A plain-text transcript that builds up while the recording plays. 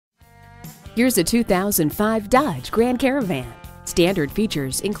Here's a 2005 Dodge Grand Caravan. Standard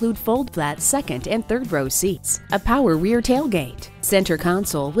features include fold-flat second and third row seats, a power rear tailgate, center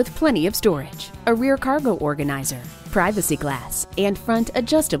console with plenty of storage, a rear cargo organizer, privacy glass, and front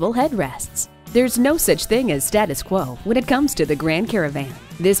adjustable headrests. There's no such thing as status quo when it comes to the Grand Caravan.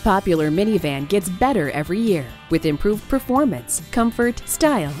 This popular minivan gets better every year with improved performance, comfort,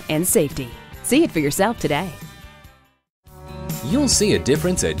 style, and safety. See it for yourself today. You'll see a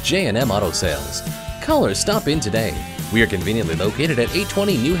difference at J M Auto Sales. Call or stop in today. We are conveniently located at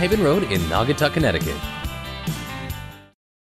 820 New Haven Road in Naugatuck, Connecticut.